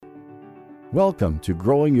Welcome to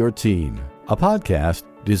Growing Your Team, a podcast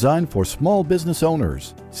designed for small business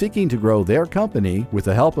owners seeking to grow their company with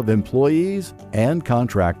the help of employees and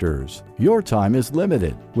contractors. Your time is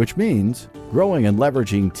limited, which means growing and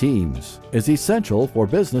leveraging teams is essential for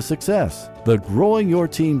business success. The Growing Your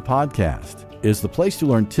Team podcast is the place to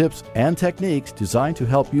learn tips and techniques designed to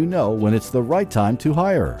help you know when it's the right time to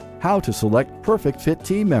hire, how to select perfect fit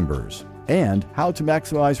team members, and how to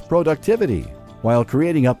maximize productivity while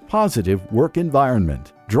creating a positive work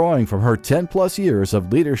environment. Drawing from her 10-plus years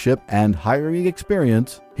of leadership and hiring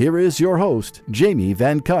experience, here is your host, Jamie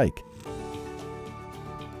Van Kuyk.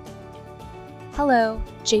 Hello,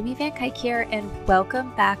 Jamie Van Kuyk here, and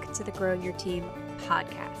welcome back to the Growing Your Team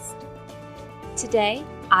podcast. Today,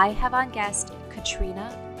 I have on guest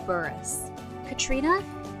Katrina Burrus. Katrina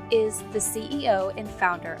is the CEO and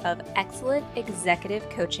founder of Excellent Executive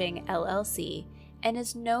Coaching, LLC, and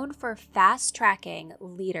is known for fast-tracking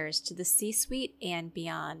leaders to the C-suite and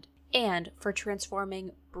beyond, and for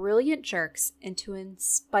transforming brilliant jerks into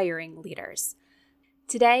inspiring leaders.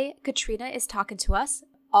 Today, Katrina is talking to us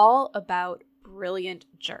all about brilliant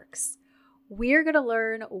jerks. We're going to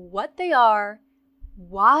learn what they are,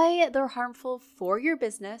 why they're harmful for your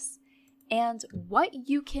business, and what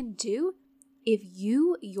you can do if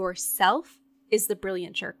you yourself is the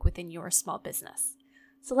brilliant jerk within your small business.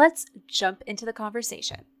 So let's jump into the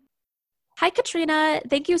conversation. Hi, Katrina.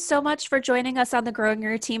 Thank you so much for joining us on the Growing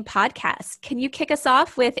Your Team podcast. Can you kick us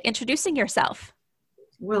off with introducing yourself?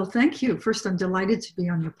 Well, thank you. First, I'm delighted to be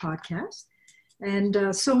on your podcast.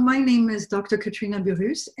 And so my name is Dr. Katrina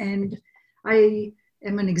Burrus, and I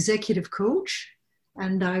am an executive coach.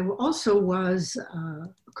 And I also was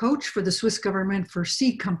a coach for the Swiss government for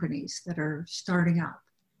seed companies that are starting up.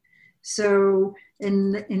 So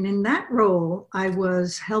in that role, I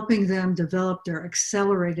was helping them develop their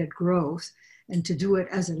accelerated growth and to do it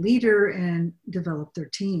as a leader and develop their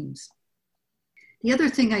teams. The other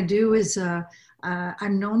thing I do is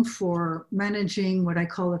I'm known for managing what I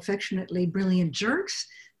call affectionately brilliant jerks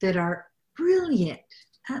that are brilliant,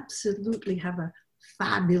 absolutely have a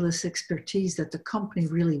fabulous expertise that the company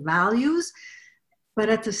really values, but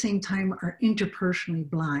at the same time are interpersonally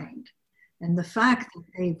blind. And the fact that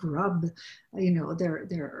they've rubbed,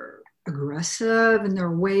 they're aggressive in their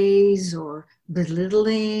ways or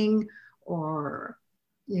belittling or,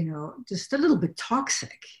 just a little bit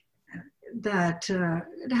toxic, that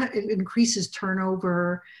it increases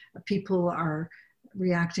turnover. People are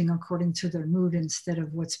reacting according to their mood instead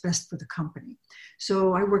of what's best for the company.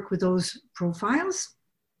 So I work with those profiles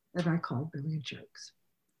that I call brilliant jerks.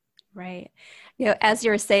 Right. As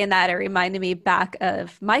you were saying that, it reminded me back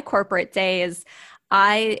of my corporate days.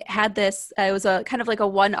 I had this, it was a kind of like a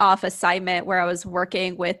one-off assignment where I was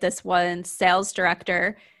working with this one sales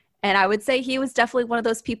director. And I would say he was definitely one of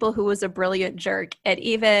those people who was a brilliant jerk. And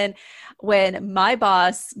even when my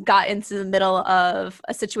boss got into the middle of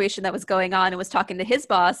a situation that was going on and was talking to his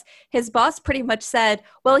boss pretty much said,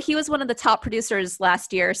 well, he was one of the top producers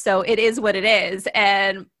last year, so it is what it is.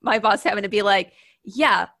 And my boss having to be like,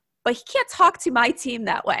 yeah, but he can't talk to my team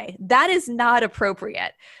that way. That is not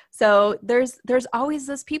appropriate. So there's always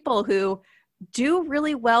those people who do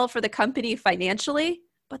really well for the company financially,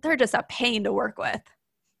 but they're just a pain to work with.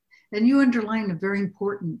 And you underline a very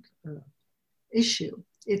important issue.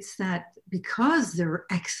 It's that because they're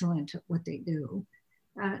excellent at what they do,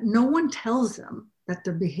 no one tells them that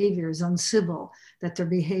their behavior is uncivil, that their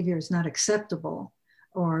behavior is not acceptable,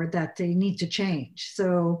 or that they need to change.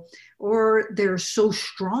 So, or they're so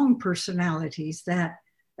strong personalities that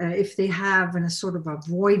if they have a sort of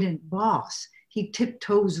avoidant boss, he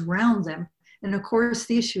tiptoes around them. And of course,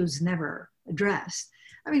 the issue is never addressed.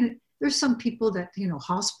 I mean, there's some people that,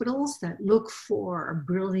 hospitals that look for a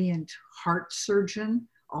brilliant heart surgeon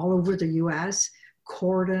all over the US,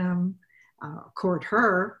 court him, court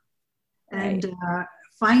her. And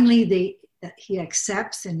finally, he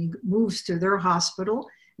accepts and he moves to their hospital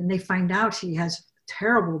and they find out he has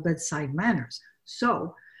terrible bedside manners.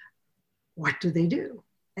 So what do?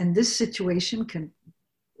 And this situation can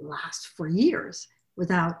last for years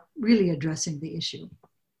without really addressing the issue.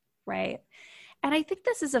 Right. And I think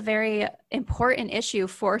this is a very important issue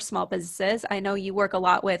for small businesses. I know you work a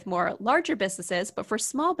lot with more larger businesses, but for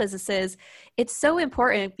small businesses, it's so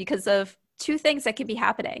important because of two things that can be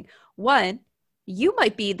happening. One, you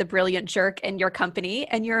might be the brilliant jerk in your company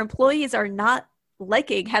and your employees are not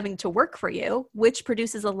liking having to work for you, which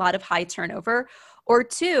produces a lot of high turnover. Or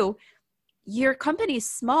two, your company's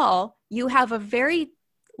small, you have a very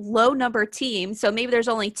low number team. So maybe there's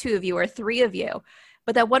only 2 of you or 3 of you,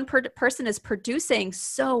 but that one person is producing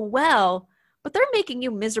so well, but they're making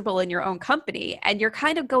you miserable in your own company. And you're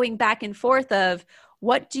kind of going back and forth of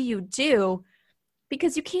what do you do?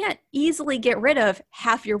 Because you can't easily get rid of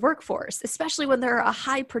half your workforce, especially when they're a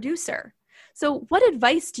high producer. So what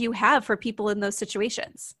advice do you have for people in those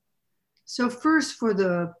situations? So first, for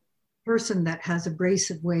the person that has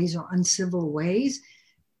abrasive ways or uncivil ways,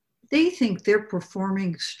 they think they're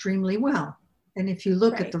performing extremely well. And if you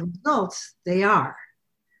look at the results, they are.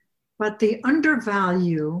 But they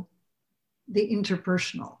undervalue the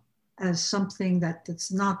interpersonal as something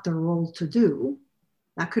that's not their role to do.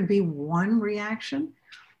 That could be one reaction.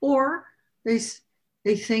 Or they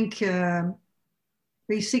think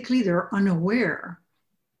basically they're unaware.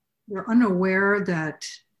 They're unaware that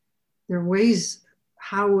their ways,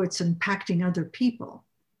 how it's impacting other people.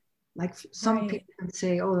 Like some people can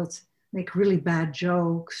say, oh, let's make really bad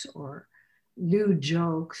jokes or lewd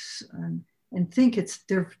jokes and think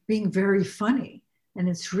they're being very funny. And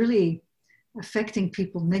it's really affecting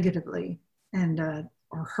people negatively and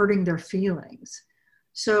or hurting their feelings.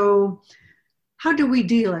 So how do we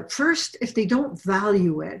deal it? First, if they don't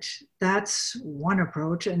value it, that's one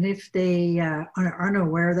approach. And if they are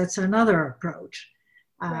unaware, that's another approach.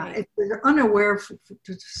 If they're unaware,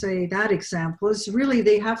 to say that example, is really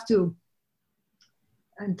they have to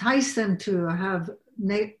entice them to have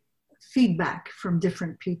feedback from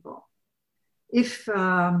different people. If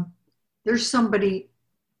there's somebody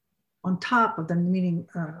on top of them, meaning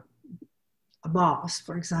a boss,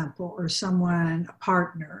 for example, or someone, a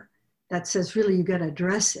partner, that says, really, you got to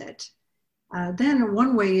address it, then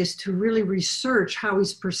one way is to really research how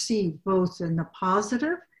he's perceived, both in the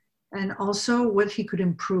positive and also what he could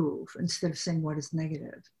improve, instead of saying what is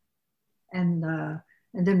negative. And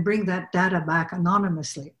then bring that data back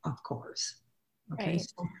anonymously, of course. Okay,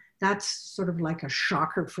 so that's sort of like a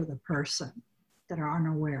shocker for the person that are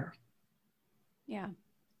unaware. Yeah.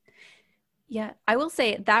 Yeah, I will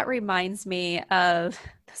say that reminds me of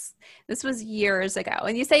this was years ago.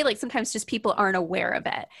 And you say like sometimes just people aren't aware of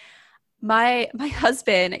it. My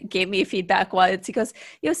husband gave me feedback once. He goes,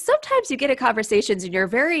 sometimes you get in conversations and you're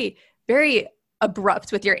very, very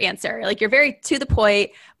abrupt with your answer. Like you're very to the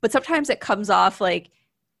point, but sometimes it comes off like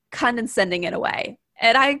condescending in a way.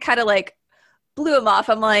 And I kind of like blew him off.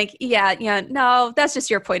 I'm like, yeah, no, that's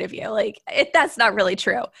just your point of view. Like that's not really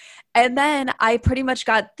true. And then I pretty much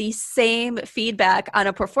got the same feedback on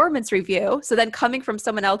a performance review. So then coming from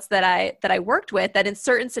someone else that I worked with, that in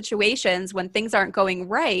certain situations when things aren't going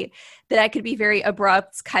right, that I could be very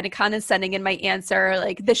abrupt, kind of condescending in my answer,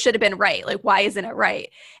 like this should have been right. Like, why isn't it right?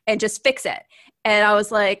 And just fix it. And I was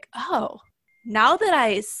like, oh, now that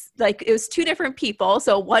it was two different people.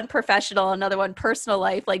 So one professional, another one personal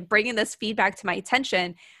life, like bringing this feedback to my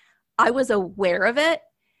attention, I was aware of it.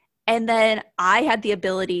 And then I had the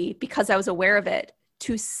ability, because I was aware of it,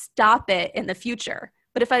 to stop it in the future.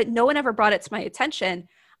 But if no one ever brought it to my attention,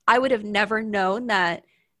 I would have never known that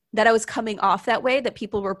I was coming off that way, that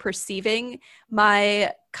people were perceiving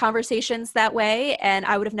my conversations that way. And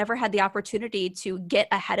I would have never had the opportunity to get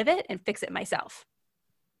ahead of it and fix it myself.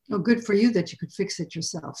 Oh, good for you that you could fix it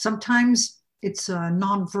yourself. Sometimes it's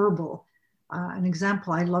nonverbal. An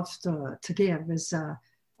example I love to give is a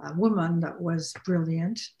woman that was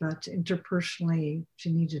brilliant, but interpersonally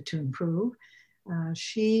she needed to improve.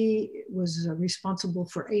 She was responsible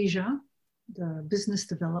for Asia, the business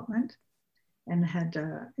development, and had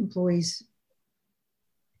employees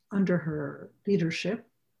under her leadership.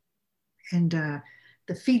 And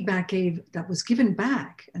the feedback that was given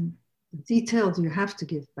back, and the details you have to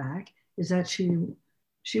give back, is that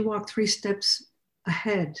she walked 3 steps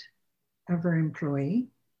ahead of her employee.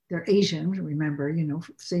 They're Asian, remember,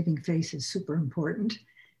 saving face is super important.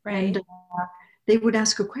 Right. And they would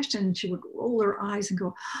ask a question and she would roll her eyes and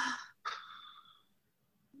go,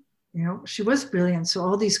 she was brilliant. So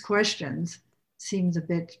all these questions seemed a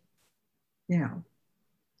bit,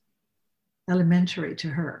 elementary to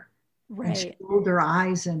her. Right. And she rolled her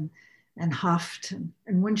eyes and huffed.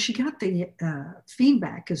 And when she got the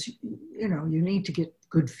feedback, because, you need to get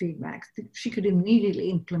good feedback, she could immediately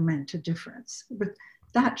implement a difference. But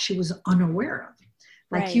that she was unaware of.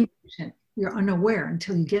 Like you mentioned, you're unaware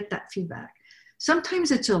until you get that feedback.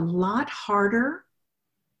 Sometimes it's a lot harder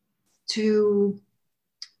to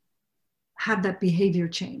have that behavior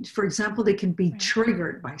change. For example, they can be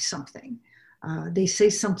triggered by something. They say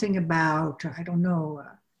something about, I don't know,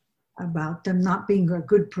 about them not being a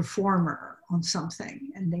good performer on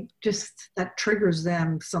something. And that triggers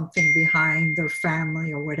them something behind their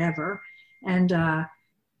family or whatever. And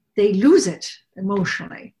they lose it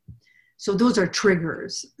emotionally. So those are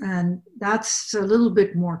triggers. And that's a little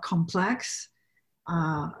bit more complex.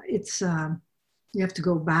 It's you have to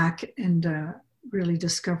go back and really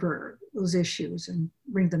discover those issues and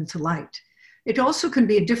bring them to light. It also can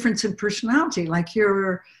be a difference in personality, like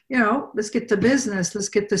let's get to business, let's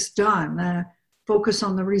get this done, focus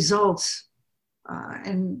on the results,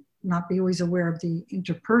 and not be always aware of the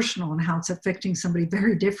interpersonal and how it's affecting somebody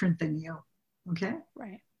very different than you. Okay?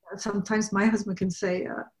 Right. Sometimes my husband can say,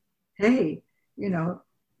 hey, you're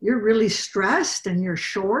really stressed and you're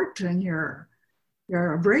short and you're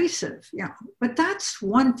abrasive. Yeah. But that's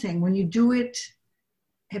one thing. When you do it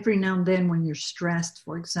every now and then when you're stressed,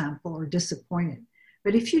 for example, or disappointed.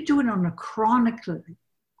 But if you do it on a chronically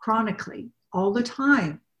all the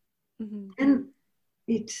time, then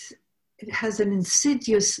it has an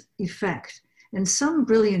insidious effect. And some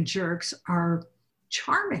brilliant jerks are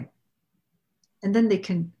charming. And then they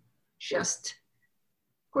can just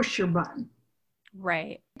push your button.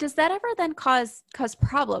 Right. Does that ever then cause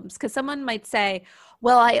problems? Because someone might say,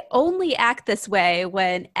 well, I only act this way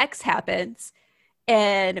when X happens.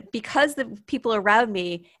 And because the people around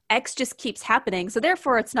me, X just keeps happening. So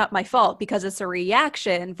therefore, it's not my fault because it's a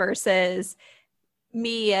reaction versus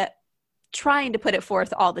me trying to put it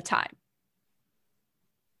forth all the time.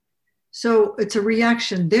 So it's a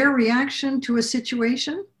reaction, their reaction to a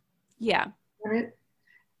situation? Yeah. Right?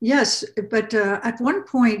 Yes, but at one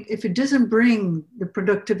point, if it doesn't bring the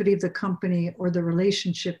productivity of the company or the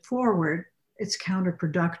relationship forward, it's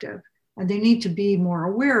counterproductive. And they need to be more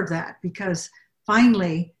aware of that, because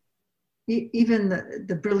finally, even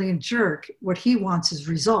the brilliant jerk, what he wants is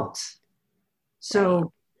results.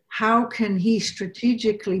 So how can he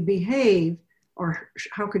strategically behave, or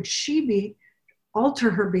how could she alter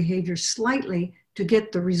her behavior slightly to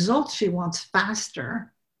get the results she wants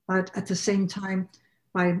faster, but at the same time,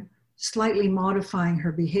 by slightly modifying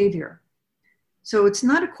her behavior. So it's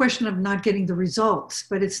not a question of not getting the results,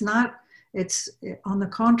 but it's on the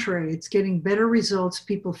contrary, it's getting better results,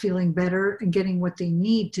 people feeling better and getting what they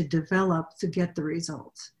need to develop to get the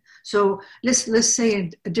results. So let's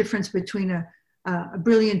say a difference between a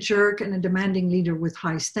brilliant jerk and a demanding leader with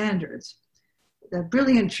high standards. The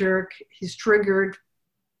brilliant jerk, he's triggered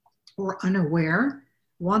or unaware,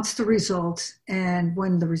 wants the results, and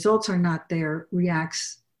when the results are not there,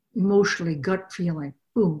 reacts emotionally, gut feeling,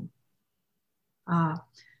 boom.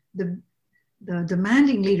 The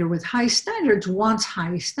demanding leader with high standards wants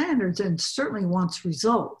high standards and certainly wants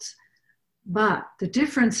results. But the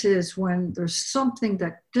difference is when there's something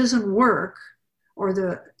that doesn't work, or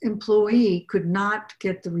the employee could not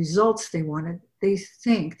get the results they wanted, they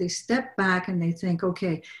step back and they think,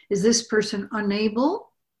 okay, is this person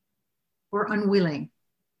unable or unwilling?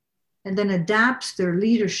 And then adapts their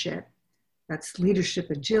leadership, that's leadership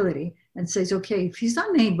agility, and says, okay, if he's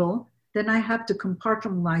unable, then I have to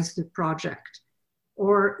compartmentalize the project,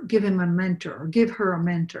 or give him a mentor, or give her a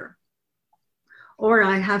mentor. Or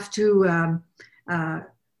I have to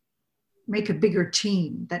make a bigger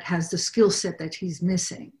team that has the skill set that he's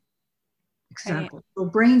missing. Example. Right. So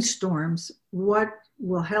brainstorms what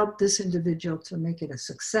will help this individual to make it a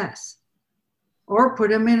success, or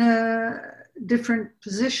put him in a different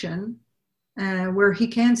position where he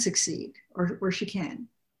can succeed, or where she can.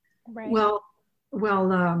 Right.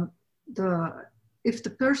 If the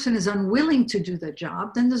person is unwilling to do the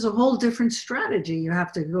job, then there's a whole different strategy. You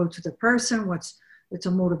have to go to the person. It's a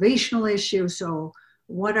motivational issue. So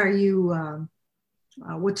what are you?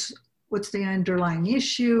 What's the underlying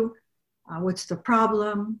issue? What's the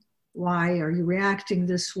problem? Why are you reacting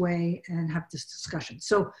this way? And have this discussion.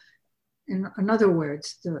 So, in other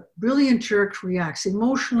words, the brilliant jerk reacts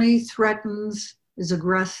emotionally, threatens, is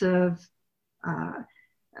aggressive,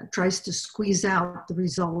 tries to squeeze out the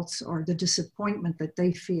results or the disappointment that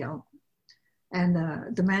they feel. And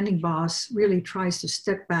the demanding boss really tries to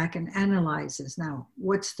step back and analyzes now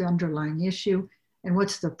what's the underlying issue and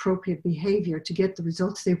what's the appropriate behavior to get the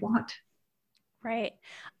results they want. Right.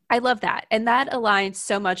 I love that. And that aligns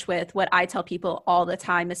so much with what I tell people all the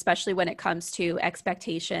time, especially when it comes to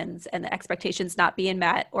expectations and the expectations not being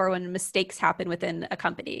met, or when mistakes happen within a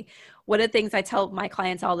company. One of the things I tell my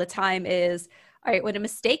clients all the time is, all right, when a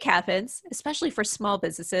mistake happens, especially for small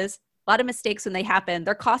businesses, a lot of mistakes when they happen,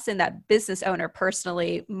 they're costing that business owner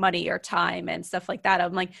personally money or time and stuff like that.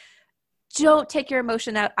 I'm like, don't take your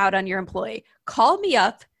emotion out on your employee. Call me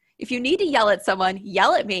up. If you need to yell at someone,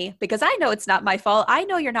 yell at me, because I know it's not my fault. I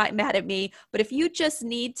know you're not mad at me, but if you just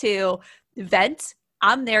need to vent,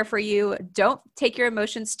 I'm there for you. Don't take your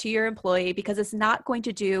emotions to your employee, because it's not going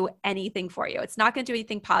to do anything for you. It's not going to do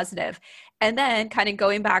anything positive. And then kind of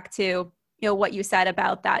going back to, what you said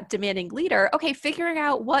about that demanding leader. Okay, figuring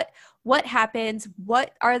out what happens,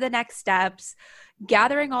 what are the next steps,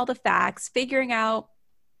 gathering all the facts, figuring out,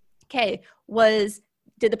 okay,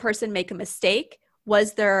 did the person make a mistake?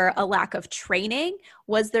 Was there a lack of training?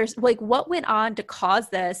 Was there, like, what went on to cause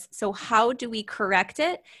this? So how do we correct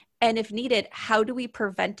it? And if needed, how do we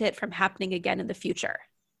prevent it from happening again in the future?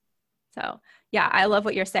 So yeah, I love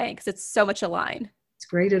what you're saying because it's so much aligned. It's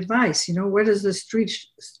great advice. What is the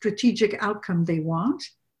strategic outcome they want,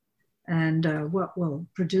 and what will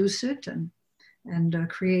produce it, and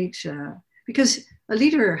create, because a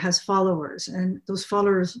leader has followers, and those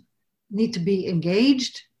followers need to be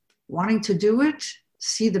engaged, wanting to do it,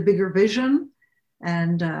 see the bigger vision,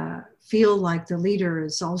 and feel like the leader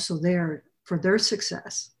is also there for their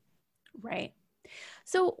success. Right.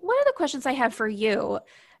 So one of the questions I have for you,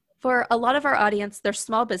 for a lot of our audience, they're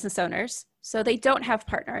small business owners. So they don't have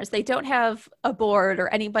partners. They don't have a board or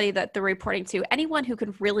anybody that they're reporting to, anyone who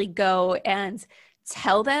can really go and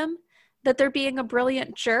tell them that they're being a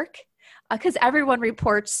brilliant jerk, because everyone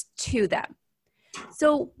reports to them.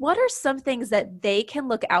 So what are some things that they can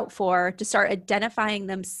look out for to start identifying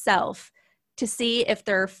themselves to see if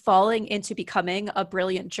they're falling into becoming a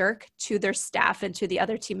brilliant jerk to their staff and to the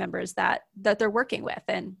other team members that they're working with,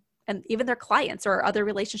 and even their clients or other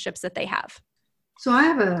relationships that they have? So I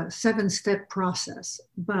have a 7-step process,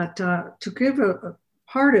 but to give a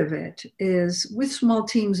part of it is with small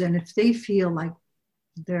teams, and if they feel like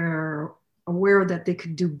they're aware that they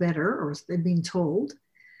could do better or they're being told,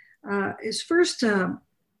 is first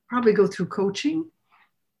probably go through coaching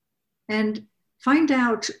and find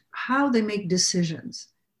out how they make decisions.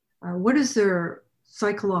 What is their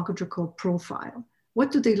psychological profile?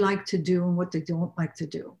 What do they like to do and what they don't like to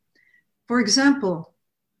do? For example,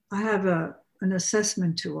 I have an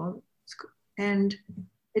assessment tool, and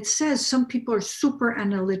it says some people are super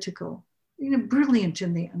analytical, brilliant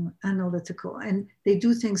in the analytical, and they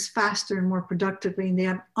do things faster and more productively, and they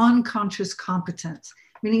have unconscious competence,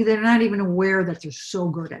 meaning they're not even aware that they're so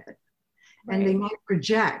good at it. Right. And they might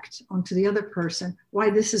project onto the other person, why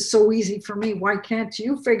this is so easy for me, why can't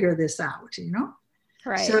you figure this out,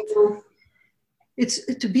 Right. So it's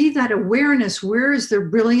to be that awareness, where is their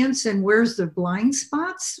brilliance and where's their blind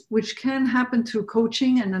spots, which can happen through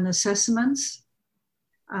coaching and an assessments.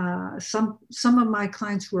 Some of my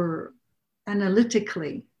clients were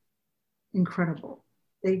analytically incredible.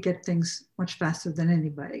 They get things much faster than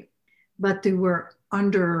anybody, but they were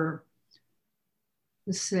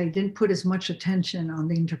didn't put as much attention on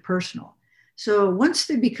the interpersonal. So once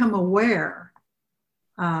they become aware,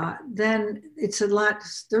 then it's a lot,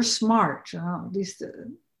 they're smart. At least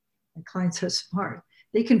my clients are smart.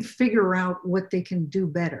 They can figure out what they can do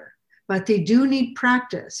better, but they do need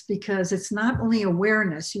practice, because it's not only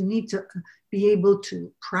awareness, you need to be able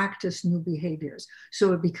to practice new behaviors.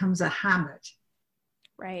 So it becomes a habit.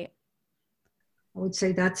 Right. I would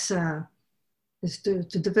say that's is to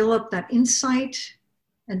develop that insight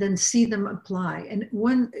and then see them apply. And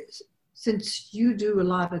since you do a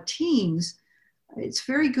lot of teams, it's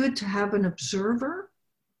very good to have an observe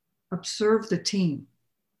the team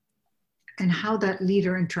and how that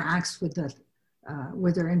leader interacts with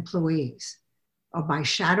their employees, or by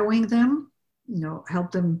shadowing them,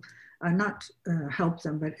 help them, not help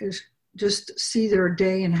them, but just see their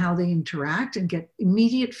day and how they interact and get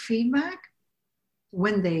immediate feedback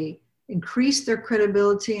when they increase their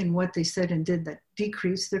credibility and what they said and did that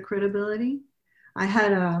decreased their credibility. I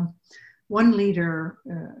had one leader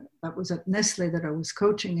that was at Nestle that I was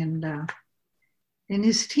coaching, and in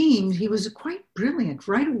his team, he was quite brilliant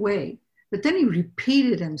right away, but then he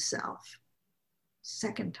repeated himself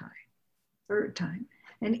second time, third time.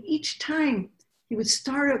 And each time he would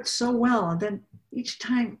start out so well, and then each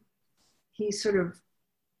time he sort of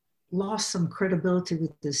lost some credibility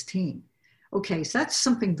with this team. Okay, so that's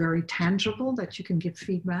something very tangible that you can give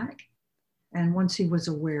feedback. And once he was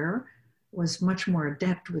aware, was much more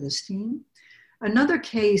adept with his team. Another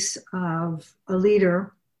case of a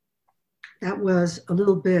leader that was a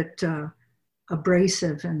little bit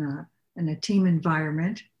abrasive in a team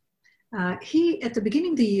environment. He, at the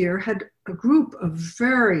beginning of the year, had a group of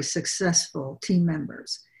very successful team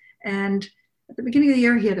members. And at the beginning of the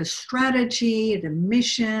year, he had a strategy, a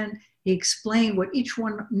mission. He explained what each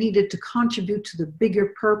one needed to contribute to the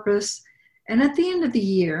bigger purpose. And at the end of the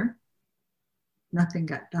year, nothing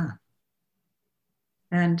got done.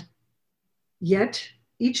 And yet,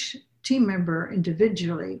 each team member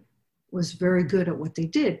individually was very good at what they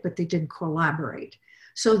did, but they didn't collaborate.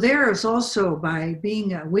 So there is also, by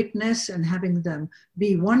being a witness and having them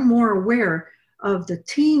be one more aware of the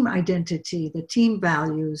team identity, the team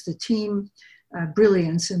values, the team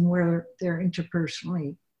brilliance, and where they're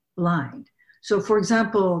interpersonally blind. So for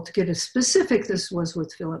example, to get a specific, this was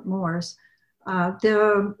with Philip Morris,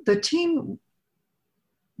 the team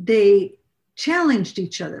they challenged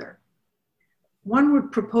each other. One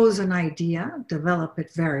would propose an idea, develop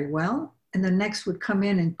it very well, and the next would come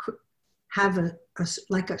in and have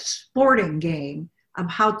like a sporting game of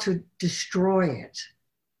how to destroy it.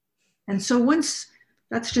 And so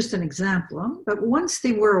that's just an example, but once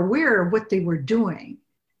they were aware of what they were doing,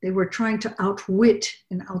 they were trying to outwit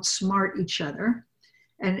and outsmart each other,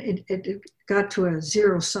 and it got to a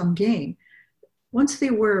zero-sum game. Once they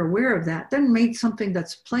were aware of that, then made something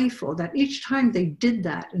that's playful, that each time they did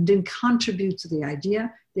that and didn't contribute to the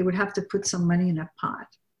idea, they would have to put some money in a pot,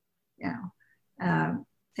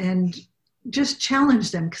 and just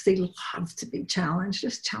challenge them, because they love to be challenged.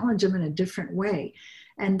 Just challenge them in a different way.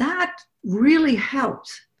 And that really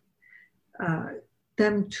helped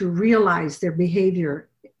them to realize their behavior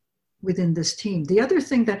within this team. The other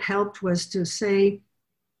thing that helped was to say,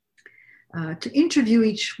 to interview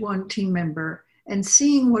each one team member and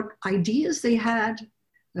seeing what ideas they had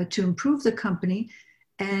to improve the company,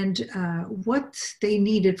 and what they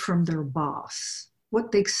needed from their boss,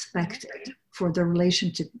 what they expected for the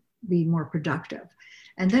relation to be more productive.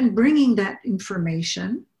 And then bringing that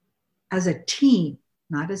information as a team,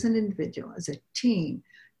 not as an individual, as a team.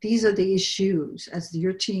 These are the issues as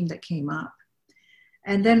your team that came up.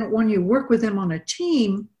 And then when you work with them on a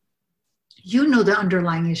team, you know the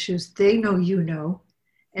underlying issues, they know you know,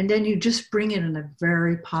 and then you just bring it in a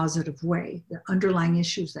very positive way, the underlying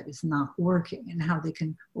issues that is not working and how they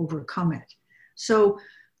can overcome it. So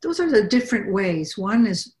those are the different ways. One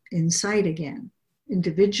is insight again,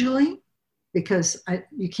 individually, because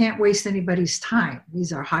you can't waste anybody's time.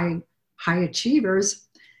 These are high achievers.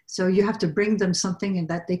 So you have to bring them something and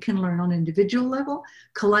that they can learn on an individual level,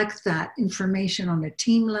 collect that information on a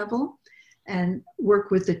team level, and work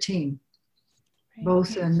with the team, right,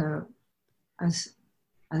 both in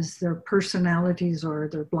as their personalities or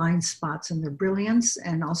their blind spots and their brilliance,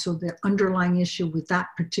 and also the underlying issue with that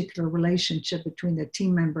particular relationship between the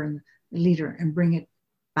team member and the leader, and bring it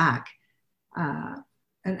back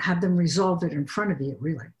and have them resolve it in front of you,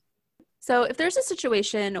 really. So if there's a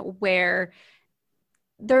situation where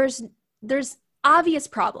there's obvious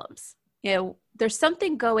problems, there's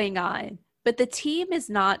something going on, but the team is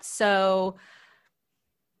not so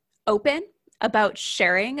open about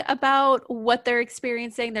sharing about what they're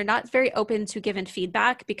experiencing. They're not very open to giving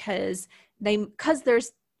feedback because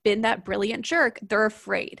there's been that brilliant jerk, they're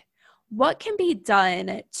afraid. What can be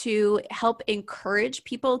done to help encourage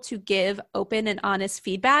people to give open and honest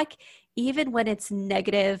feedback, even when it's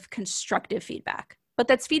negative, constructive feedback? But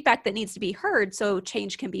that's feedback that needs to be heard so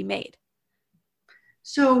change can be made.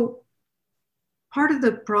 So part of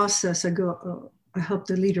the process I help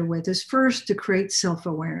the leader with is first to create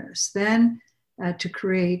self-awareness, then to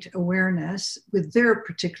create awareness with their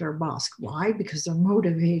particular boss. Why? Because they're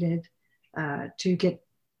motivated to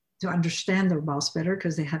understand their boss better,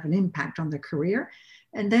 because they have an impact on their career.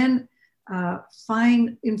 And then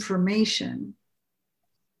find information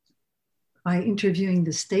by interviewing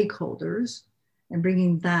the stakeholders and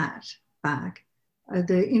bringing that back,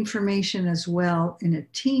 the information as well in a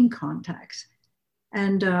team context,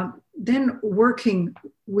 and then working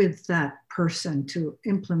with that person to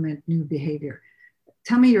implement new behavior.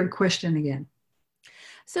 Tell me your question again.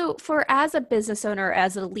 So as a business owner,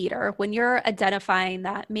 as a leader, when you're identifying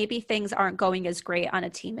that maybe things aren't going as great on a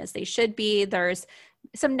team as they should be, there's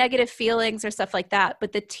some negative feelings or stuff like that,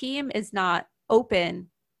 but the team is not open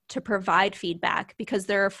to provide feedback because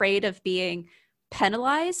they're afraid of being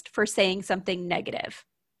penalized for saying something negative.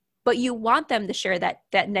 But you want them to share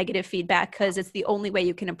that negative feedback because it's the only way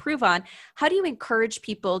you can improve on. How do you encourage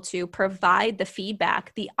people to provide the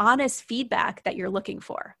feedback, the honest feedback that you're looking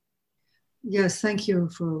for? Yes, thank you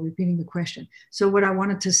for repeating the question. So what I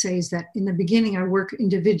wanted to say is that in the beginning, I work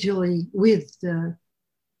individually with the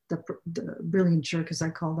brilliant jerk, as I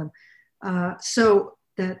call them, so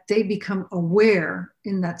that they become aware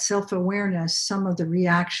in that self-awareness, some of the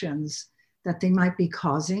reactions that they might be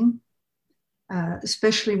causing,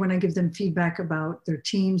 especially when I give them feedback about their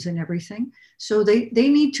teams and everything. So they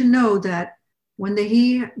need to know that when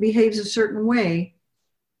he behaves a certain way,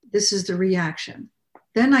 this is the reaction.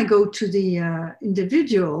 Then I go to the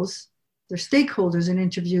individuals, their stakeholders, and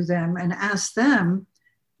interview them and ask them,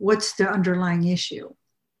 what's the underlying issue?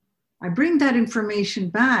 I bring that information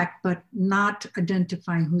back, but not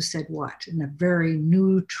identifying who said what in a very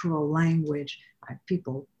neutral language.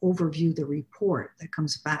 People overview the report that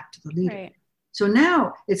comes back to the leader. Right. So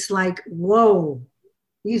now it's like, whoa,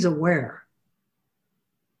 he's aware.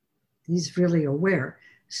 He's really aware.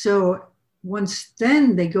 So once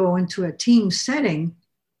then they go into a team setting,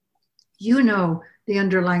 the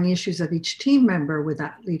underlying issues of each team member with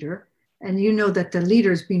that leader, And you know that the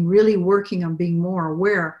leader's been really working on being more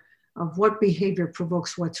aware of what behavior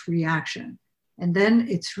provokes what's reaction. And then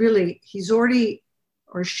it's really, he's already,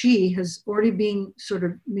 or she has already been sort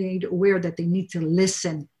of made aware that they need to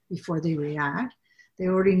listen before they react. They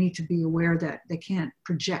already need to be aware that they can't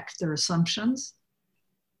project their assumptions.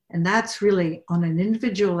 And that's really on an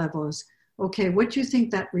individual level is, okay, what do you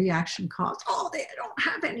think that reaction caused? Oh, they don't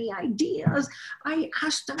have any ideas. I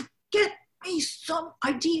asked them, get me some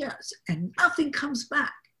ideas, and nothing comes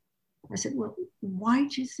back. I said, well, why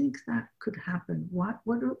do you think that could happen? What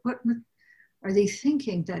are they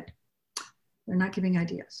thinking that they're not giving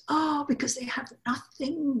ideas? Oh, because they have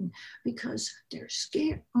nothing, because they're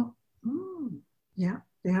scared. Yeah,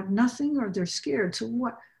 they have nothing or they're scared. So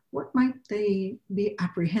what might they be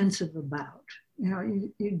apprehensive about? You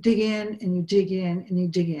know, you dig in and you dig in and you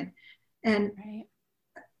dig in. And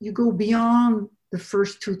you go beyond the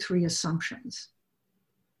first 2-3 assumptions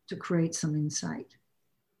to create some insight.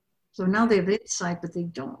 So now they have insight, but they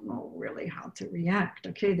don't know really how to react.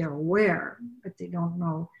 Okay, they're aware, but they don't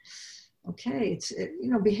know. Okay,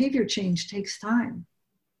 behavior change takes time.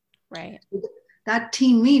 Right. That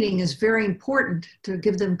team meeting is very important to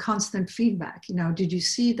give them constant feedback. You know, did you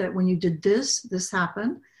see that when you did this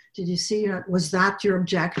happened? Did you see, was that your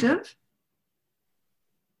objective?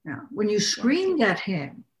 Now, when you screamed at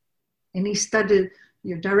him and he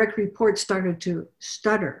your direct report started to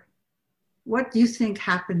stutter, what do you think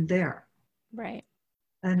happened there? Right.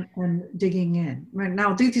 And digging in. Right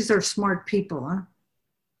now, these are smart people, huh?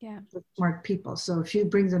 Yeah. They're smart people. So if you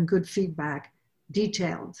bring them good feedback,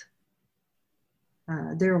 detailed,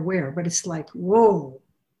 they're aware. But it's like, whoa,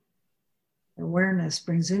 awareness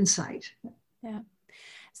brings insight. Yeah.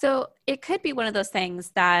 So it could be one of those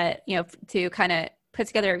things that, to kind of put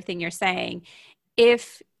together everything you're saying,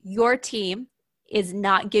 if your team is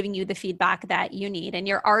not giving you the feedback that you need, and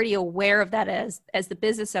you're already aware of that as the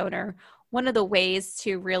business owner, one of the ways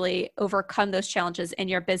to really overcome those challenges in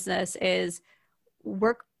your business is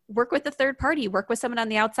work with a third party, work with someone on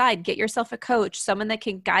the outside, get yourself a coach, someone that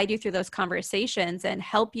can guide you through those conversations and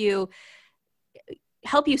help you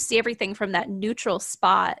see everything from that neutral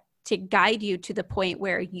spot to guide you to the point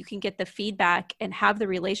where you can get the feedback and have the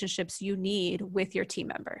relationships you need with your team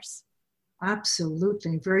members.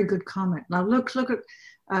 Absolutely. Very good comment. Now look at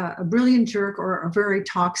a brilliant jerk or a very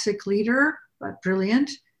toxic leader, but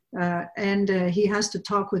brilliant. And he has to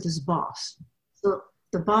talk with his boss. So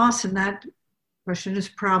the boss in that question is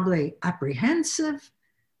probably apprehensive,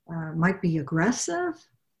 might be aggressive,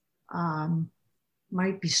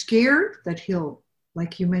 might be scared that he'll,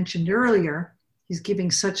 like you mentioned earlier, he's giving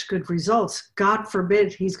such good results. God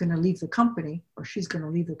forbid he's going to leave the company or she's going to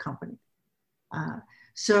leave the company.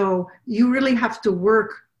 So you really have to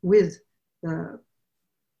work with the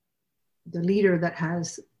leader that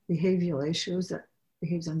has behavioral issues, that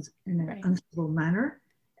behaves in an uncivil manner,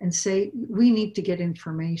 and say, we need to get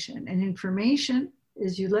information. And information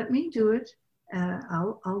is, you let me do it.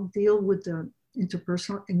 I'll deal with the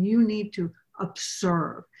interpersonal, and you need to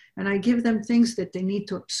observe. And I give them things that they need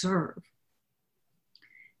to observe.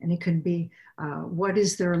 And it can be, what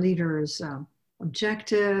is their leader's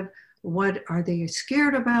objective? What are they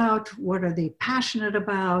scared about? What are they passionate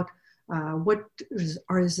about? What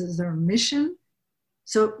is their mission?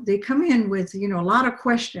 So they come in with, a lot of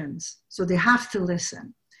questions. So they have to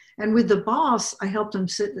listen. And with the boss, I help them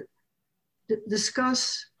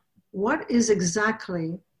discuss what is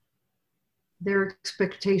exactly their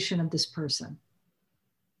expectation of this person.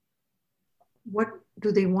 What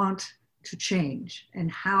do they want to change?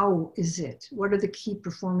 And how is it? What are the key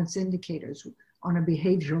performance indicators on a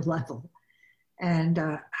behavioral level? And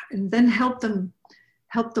then help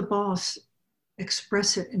the boss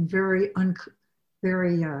express it in very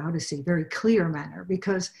clear manner.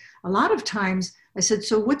 Because a lot of times I said,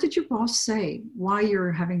 so what did your boss say? Why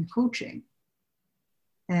you're having coaching?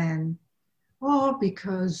 And,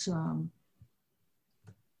 because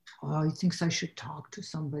he thinks I should talk to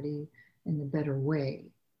somebody in a better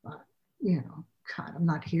way. But, God, I'm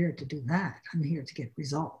not here to do that. I'm here to get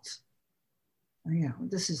results.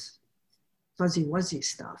 This is fuzzy wuzzy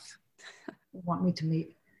stuff. They want me to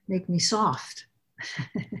make me soft.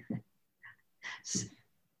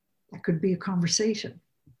 That could be a conversation.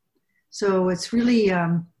 So it's really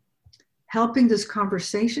helping this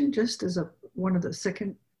conversation just as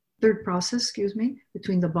third process,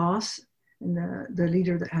 between the boss and the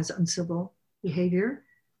leader that has uncivil behavior,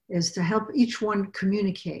 is to help each one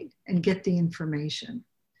communicate and get the information.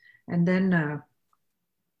 And then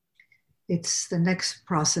it's the next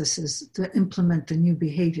process is to implement the new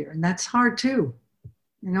behavior. And that's hard too.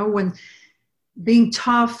 When being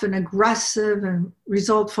tough and aggressive and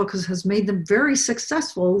result focused has made them very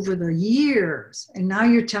successful over the years. And now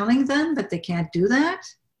you're telling them that they can't do that?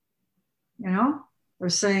 Or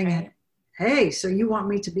saying, Right. hey, so you want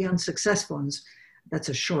me to be unsuccessful? And that's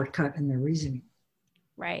a shortcut in their reasoning.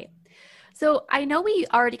 Right. So I know we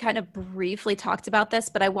already kind of briefly talked about this,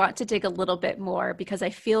 but I want to dig a little bit more because I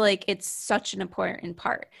feel like it's such an important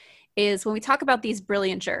part is when we talk about these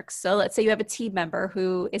brilliant jerks. So let's say you have a team member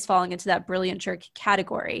who is falling into that brilliant jerk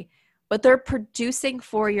category, but they're producing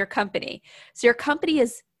for your company. So your company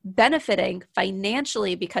is benefiting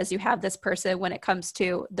financially because you have this person when it comes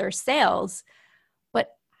to their sales.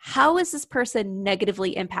 But how is this person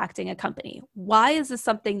negatively impacting a company? Why is this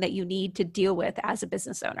something that you need to deal with as a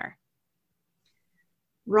business owner?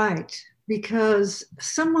 Right, because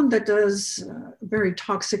someone that does very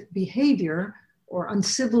toxic behavior or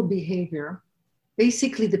uncivil behavior,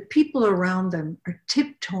 basically the people around them are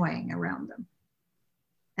tiptoeing around them.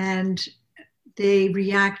 And they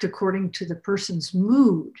react according to the person's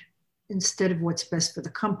mood instead of what's best for the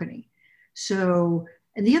company. So,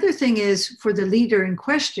 and the other thing is for the leader in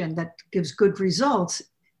question that gives good results,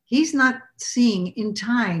 he's not seeing in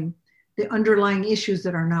time the underlying issues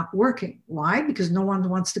that are not working. Why? Because no one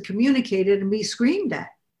wants to communicate it and be screamed at.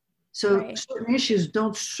 So Right. certain issues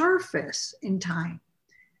don't surface in time,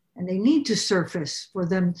 and they need to surface for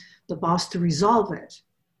them, the boss, to resolve it.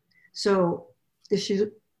 So issues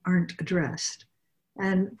aren't addressed.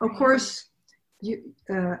 And of course,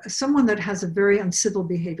 someone that has a very uncivil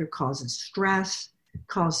behavior causes stress,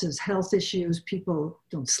 causes health issues. People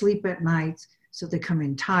don't sleep at night, so they come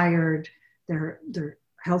in tired. They're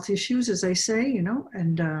health issues, as I say,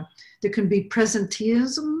 and there can be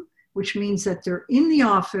presenteeism, which means that they're in the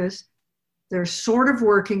office, they're sort of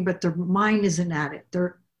working, but their mind isn't at it.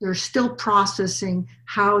 They're still processing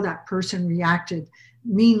how that person reacted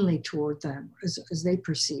meanly toward them as they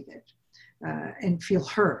perceive it and feel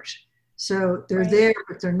hurt. So they're Right. there,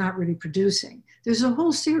 but they're not really producing. There's a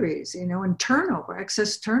whole series, and turnover,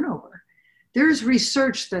 excess turnover. There's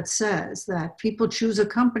research that says that people choose a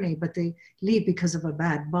company, but they leave because of a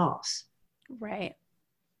bad boss. Right.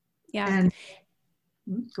 Yeah. And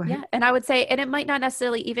go ahead. Yeah. And I would say, and it might not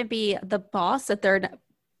necessarily even be the boss that they're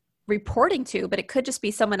reporting to, but it could just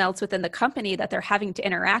be someone else within the company that they're having to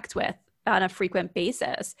interact with on a frequent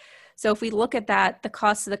basis. So if we look at that, the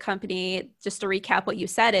cost of the company, just to recap what you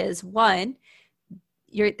said is one,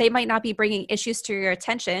 they might not be bringing issues to your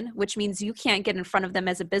attention, which means you can't get in front of them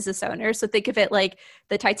as a business owner. So think of it like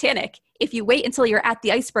the Titanic. If you wait until you're at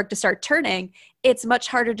the iceberg to start turning, it's much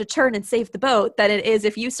harder to turn and save the boat than it is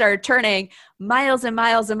if you started turning miles and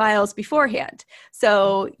miles and miles beforehand.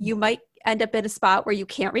 So you might end up in a spot where you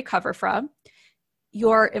can't recover from.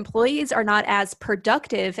 Your employees are not as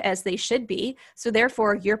productive as they should be. So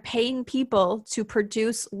therefore, you're paying people to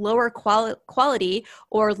produce lower quality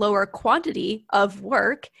or lower quantity of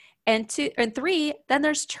work. And three, then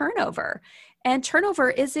there's turnover. And turnover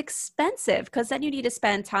is expensive because then you need to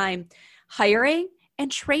spend time hiring and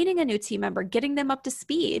training a new team member, getting them up to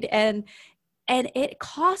speed. And it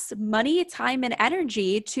costs money, time, and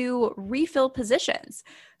energy to refill positions.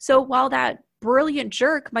 So while that brilliant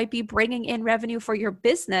jerk might be bringing in revenue for your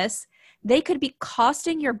business, they could be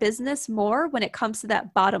costing your business more when it comes to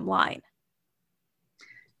that bottom line.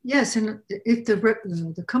 Yes, and if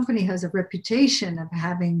the company has a reputation of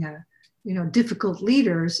having difficult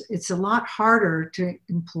leaders, it's a lot harder to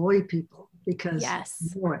employ people because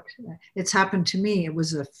Yes. It's happened to me. It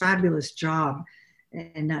was a fabulous job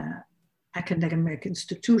in academic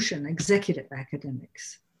institution, executive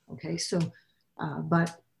academics. Okay, so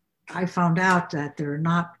but I found out that they're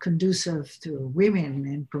not conducive to women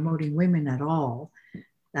and promoting women at all,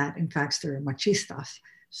 that in fact they're machistas.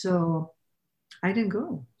 So I didn't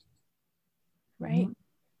go. Right.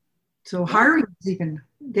 So hiring is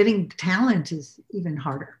getting talent is even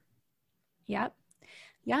harder. Yep.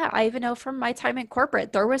 Yeah, I even know from my time in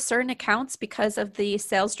corporate, there was certain accounts because of the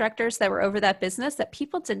sales directors that were over that business that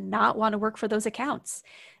people did not want to work for those accounts.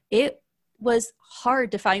 It was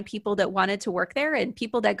hard to find people that wanted to work there, and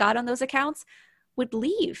people that got on those accounts would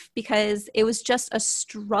leave because it was just a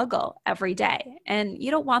struggle every day. And you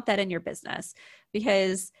don't want that in your business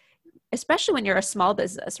because especially when you're a small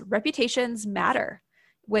business, reputations matter.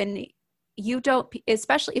 When you don't,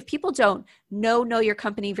 especially if people don't know your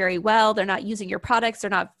company very well, they're not using your products, they're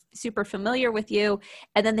not super familiar with you,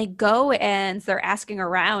 and then they go and they're asking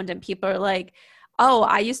around and people are like, oh,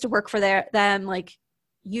 I used to work for them. Like,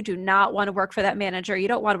 you do not want to work for that manager. You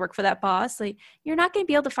don't want to work for that boss. Like, you're not going to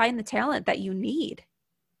be able to find the talent that you need.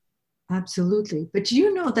 Absolutely. But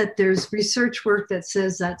you know that there's research work that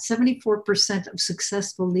says that 74% of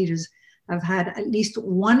successful leaders have had at least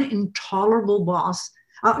one intolerable boss,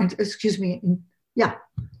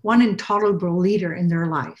 one intolerable leader in their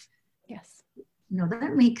life. Yes.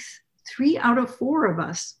 That makes 3 out of 4 of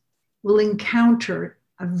us will encounter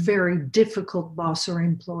a very difficult boss or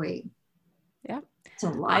employee. Yeah. It's a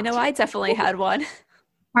lot. I know I definitely had one.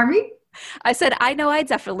 Pardon me? I said, I know I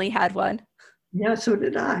definitely had one. Yeah, so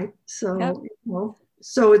did I. So, Yep.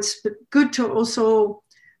 So it's good to also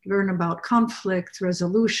learn about conflict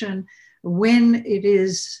resolution when it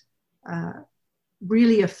is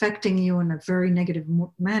really affecting you in a very negative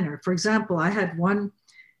manner. For example, I had one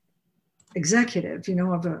executive,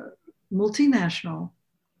 of a multinational,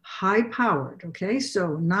 high-powered, okay,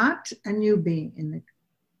 so not a newbie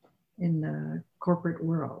in the corporate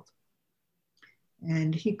world.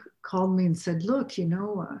 And he called me and said, look,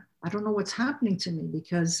 I don't know what's happening to me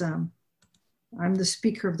because I'm the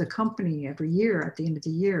speaker of the company every year at the end of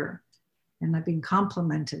the year. And I've been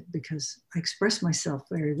complimented because I express myself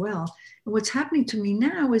very well. And what's happening to me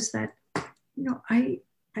now is that,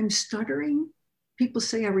 I'm stuttering. People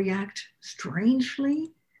say I react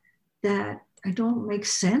strangely, that I don't make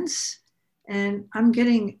sense. And I'm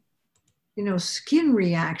getting, skin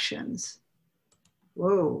reactions.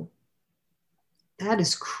 Whoa. That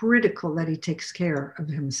is critical that he takes care of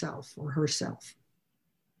himself or herself.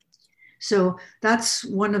 So that's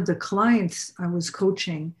one of the clients I was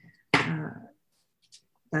coaching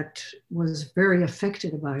that was very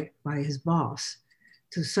affected by his boss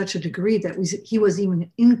to such a degree that he was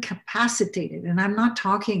even incapacitated. And I'm not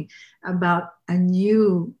talking about a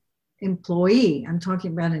new employee. I'm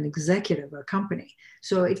talking about an executive, a company.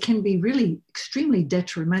 So it can be really extremely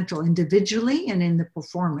detrimental individually and in the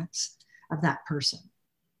performance of that person.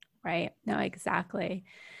 Right. No, exactly.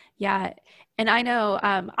 Yeah. And I know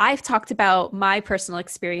I've talked about my personal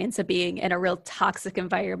experience of being in a real toxic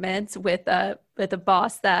environment with a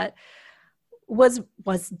boss that was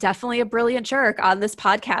definitely a brilliant jerk on this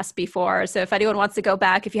podcast before. So if anyone wants to go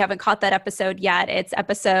back, if you haven't caught that episode yet, it's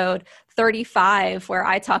episode 35, where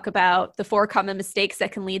I talk about the 4 common mistakes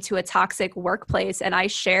that can lead to a toxic workplace. And I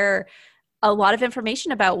share a lot of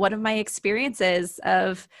information about one of my experiences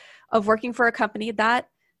of working for a company that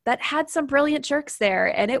had some brilliant jerks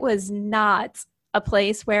there. And it was not a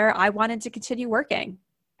place where I wanted to continue working.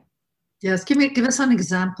 Yes. Give us an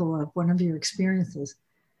example of one of your experiences.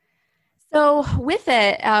 So with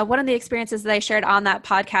it, one of the experiences that I shared on that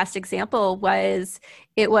podcast example was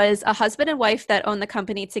it was a husband and wife that owned the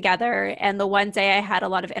company together. And the one day I had a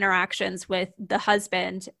lot of interactions with the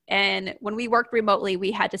husband. And when we worked remotely,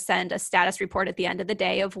 we had to send a status report at the end of the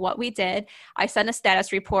day of what we did. I sent a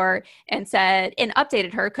status report and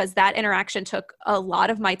updated her because that interaction took a lot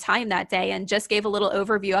of my time that day and just gave a little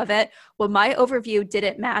overview of it. Well, my overview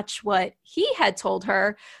didn't match what he had told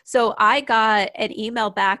her. So I got an email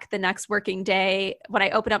back the next working day. When I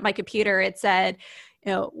opened up my computer, it said,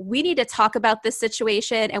 we need to talk about this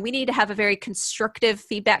situation and we need to have a very constructive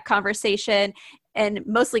feedback conversation. And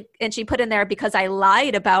she put in there because I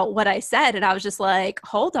lied about what I said. And I was just like,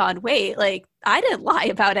 hold on, wait, like I didn't lie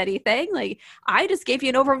about anything. Like I just gave you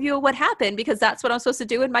an overview of what happened because that's what I'm supposed to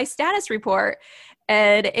do in my status report.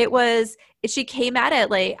 And she came at it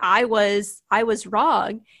like I was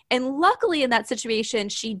wrong. And luckily in that situation,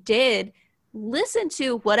 she did listen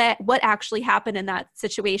to what actually happened in that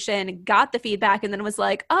situation, got the feedback, and then was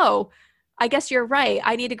like, oh, I guess you're right.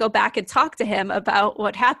 I need to go back and talk to him about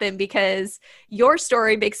what happened because your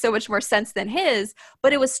story makes so much more sense than his.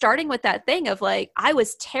 But it was starting with that thing of like, I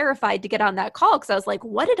was terrified to get on that call because I was like,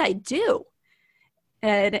 what did I do?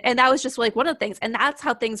 And that was just like one of the things. And that's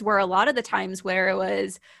how things were a lot of the times where it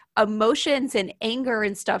was emotions and anger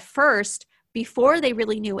and stuff first before they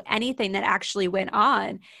really knew anything that actually went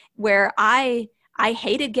on, where I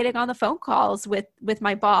hated getting on the phone calls with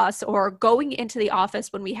my boss or going into the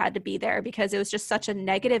office when we had to be there because it was just such a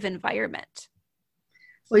negative environment.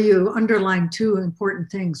 Well, you underlined 2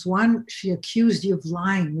 important things. One, she accused you of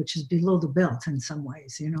lying, which is below the belt in some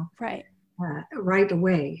ways, Right. Right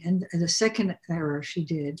away. And the second error she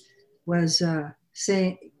did was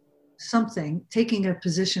saying something, taking a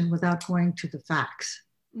position without going to the facts.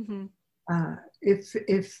 Mm-hmm.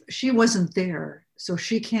 If she wasn't there, so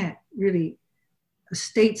she can't really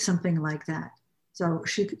state something like that. So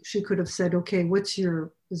she could have said, okay, what's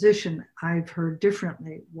your position? I've heard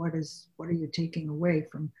differently. What are you taking away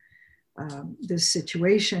from this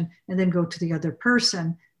situation? And then go to the other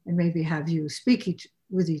person and maybe have you speak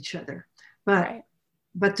with each other.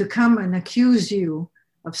 But to come and accuse you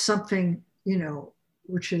of something,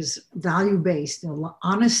 which is value-based,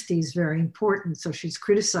 honesty is very important. So she's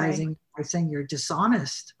criticizing by saying you're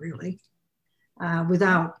dishonest, really,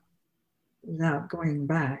 without without going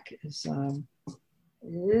back is a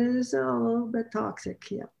little bit toxic.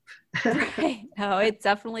 Yep. Right. No, it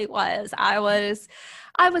definitely was. I was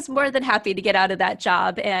more than happy to get out of that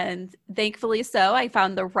job, and thankfully so. I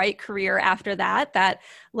found the right career after that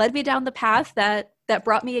led me down the path that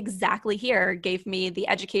brought me exactly here, gave me the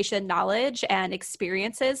education, knowledge, and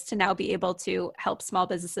experiences to now be able to help small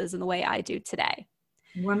businesses in the way I do today.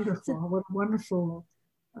 Wonderful. So, What a wonderful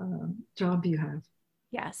job you have.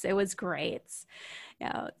 yes, it was great.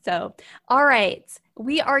 So, all right,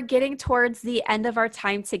 we are getting towards the end of our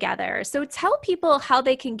time together. So tell people how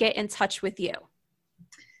they can get in touch with you.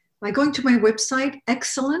 By going to my website,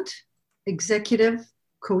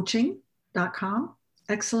 excellentexecutivecoaching.com,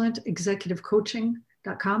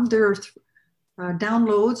 excellentexecutivecoaching.com. There are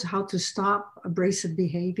downloads, how to stop abrasive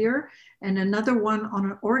behavior, and another one on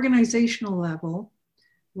an organizational level,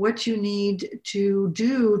 what you need to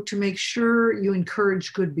do to make sure you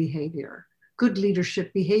encourage good behavior, good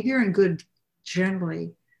leadership behavior, and good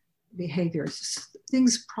generally behaviors,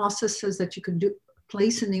 things, processes that you can do,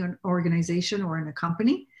 place in the organization or in a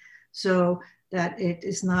company so that it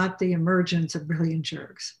is not the emergence of brilliant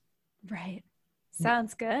jerks. Right.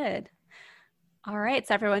 Sounds good. All right.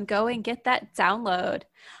 So everyone go and get that download.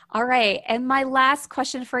 All right. And my last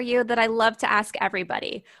question for you that I love to ask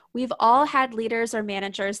everybody. We've all had leaders or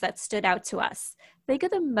managers that stood out to us. Think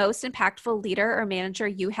of the most impactful leader or manager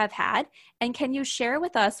you have had, and can you share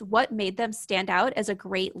with us what made them stand out as a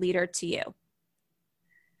great leader to you?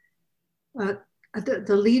 The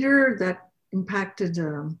leader that impacted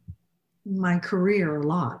my career a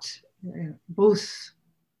lot, both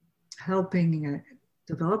helping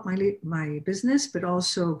develop my business, but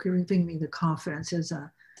also giving me the confidence, is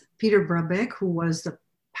Peter Brabeck, who was the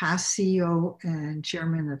past CEO and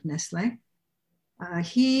chairman of Nestle.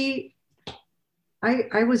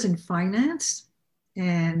 I was in finance,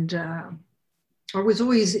 and I was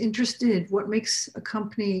always interested in what makes a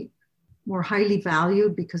company more highly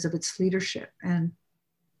valued because of its leadership. And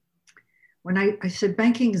when I said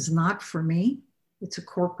banking is not for me, it's a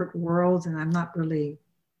corporate world, and I'm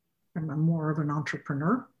more of an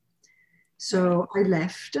entrepreneur. So I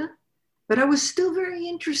left, but I was still very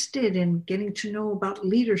interested in getting to know about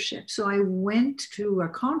leadership. So I went to a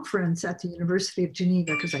conference at the University of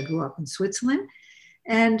Geneva because I grew up in Switzerland.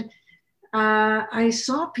 And I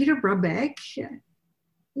saw Peter Brabeck,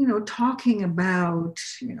 talking about,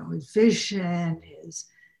 his vision, his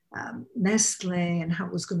Nestle, and how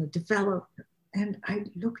it was going to develop. And I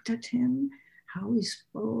looked at him, how he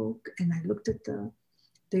spoke, and I looked at the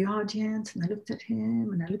audience, and I looked at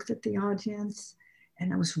him, and I looked at the audience,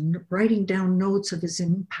 and I was writing down notes of his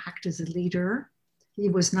impact as a leader. He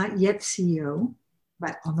was not yet CEO,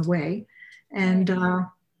 but on the way. And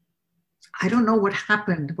I don't know what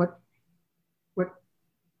happened, what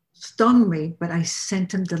stung me, but I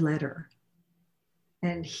sent him the letter.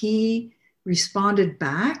 And he responded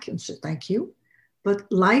back and said, thank you.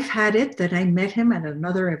 But life had it that I met him at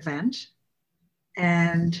another event.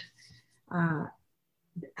 And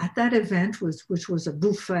at that event, which was a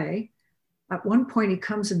buffet, at one point he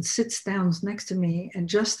comes and sits down next to me and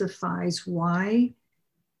justifies why,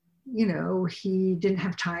 he didn't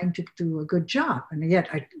have time to do a good job. And yet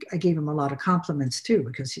I gave him a lot of compliments too,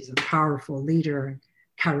 because he's a powerful leader and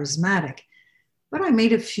charismatic. But I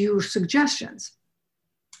made a few suggestions.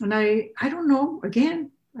 And I don't know,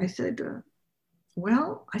 again, I said,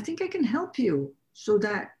 well, I think I can help you so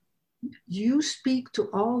that you speak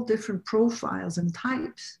to all different profiles and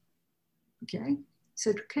types. Okay. I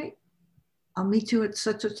said, okay, I'll meet you at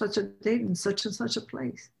such and such a date in such and such a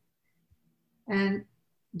place. And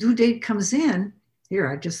due date comes in. Here,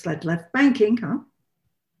 I just left banking,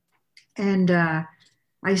 And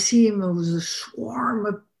I see him, it was a swarm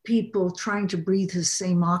of people trying to breathe his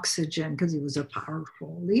same oxygen because he was a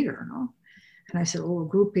powerful leader, And I said, oh,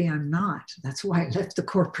 groupie, I'm not. That's why I left the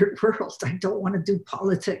corporate world. I don't want to do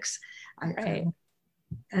politics. Right.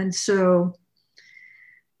 And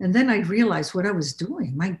then I realized what I was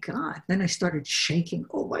doing. My God. Then I started shaking.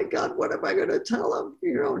 Oh my God, what am I going to tell him?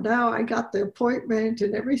 Now I got the appointment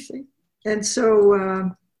and everything. And so,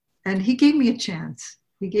 and he gave me a chance.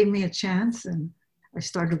 And I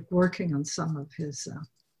started working on some of his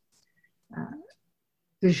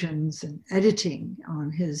visions and editing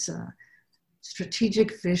on his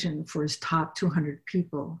strategic vision for his top 200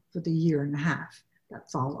 people for the year and a half that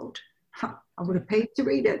followed. I would have paid to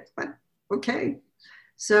read it, but okay.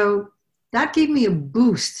 So that gave me a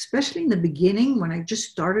boost, especially in the beginning when I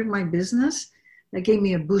just started my business. That gave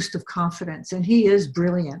me a boost of confidence. And he is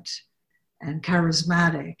brilliant and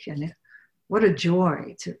charismatic. And what a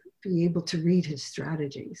joy to be able to read his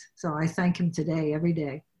strategies. So I thank him today, every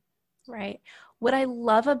day. Right. What I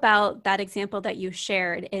love about that example that you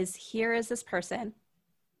shared is here is this person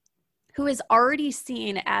who is already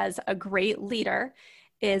seen as a great leader,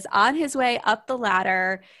 is on his way up the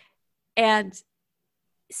ladder, and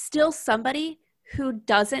still somebody who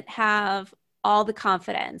doesn't have all the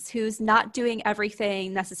confidence, who's not doing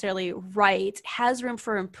everything necessarily right, has room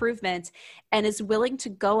for improvement, and is willing to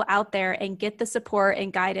go out there and get the support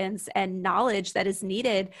and guidance and knowledge that is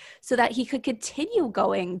needed so that he could continue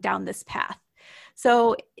going down this path.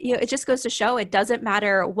 So, it just goes to show it doesn't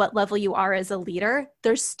matter what level you are as a leader,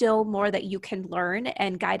 there's still more that you can learn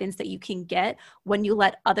and guidance that you can get when you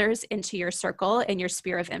let others into your circle and your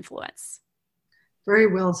sphere of influence. Very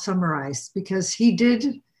well summarized, because he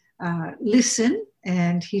did listen,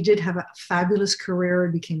 and he did have a fabulous career.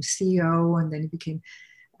 He became CEO, and then he became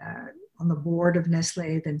on the board of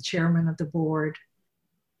Nestle, then chairman of the board.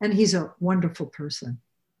 And he's a wonderful person.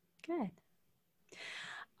 Good.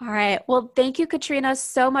 All right. Well, thank you, Katrina,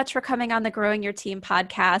 so much for coming on the Growing Your Team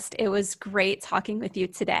podcast. It was great talking with you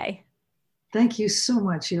today. Thank you so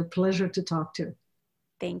much. You're a pleasure to talk to.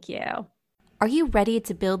 Thank you. Are you ready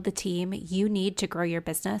to build the team you need to grow your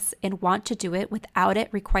business and want to do it without it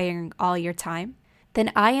requiring all your time?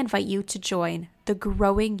 Then I invite you to join the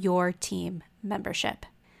Growing Your Team membership.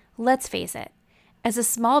 Let's face it, as a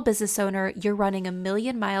small business owner, you're running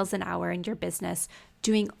 1,000,000 miles an hour in your business,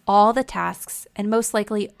 doing all the tasks and most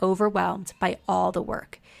likely overwhelmed by all the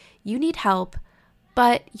work. You need help,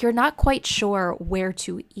 but you're not quite sure where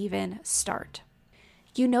to even start.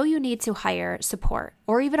 You know you need to hire support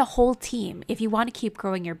or even a whole team if you want to keep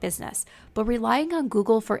growing your business, but relying on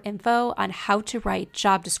Google for info on how to write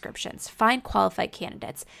job descriptions, find qualified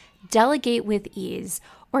candidates, delegate with ease,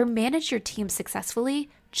 or manage your team successfully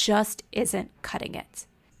just isn't cutting it.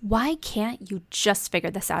 Why can't you just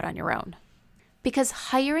figure this out on your own? Because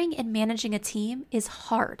hiring and managing a team is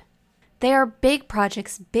hard. They are big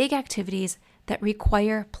projects, big activities that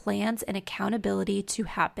require plans and accountability to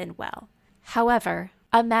happen well. However,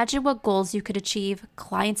 imagine what goals you could achieve,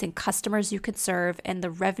 clients and customers you could serve, and the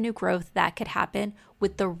revenue growth that could happen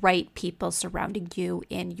with the right people surrounding you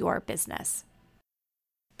in your business.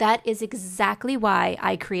 That is exactly why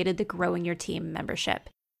I created the Growing Your Team membership.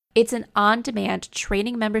 It's an on-demand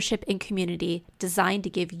training membership and community designed to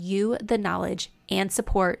give you the knowledge and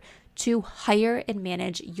support to hire and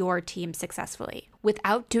manage your team successfully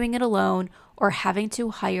without doing it alone or having to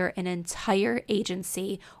hire an entire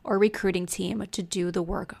agency or recruiting team to do the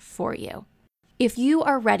work for you. If you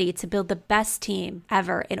are ready to build the best team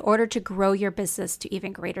ever in order to grow your business to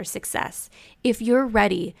even greater success, if you're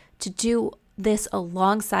ready to do this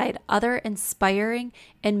alongside other inspiring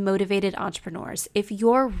and motivated entrepreneurs, if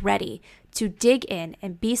you're ready to dig in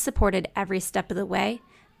and be supported every step of the way,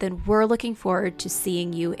 then we're looking forward to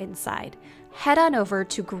seeing you inside. Head on over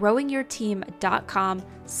to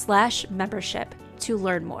growingyourteam.com/membership to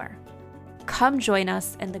learn more. Come join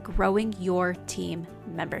us in the Growing Your Team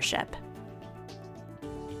membership.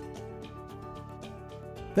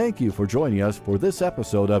 Thank you for joining us for this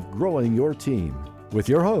episode of Growing Your Team with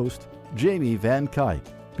your host, Jamie Van Kuyk.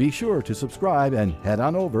 Be sure to subscribe and head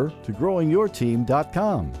on over to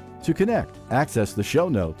growingyourteam.com to connect, access the show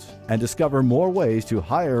notes, and discover more ways to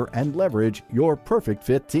hire and leverage your perfect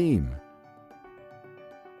fit team.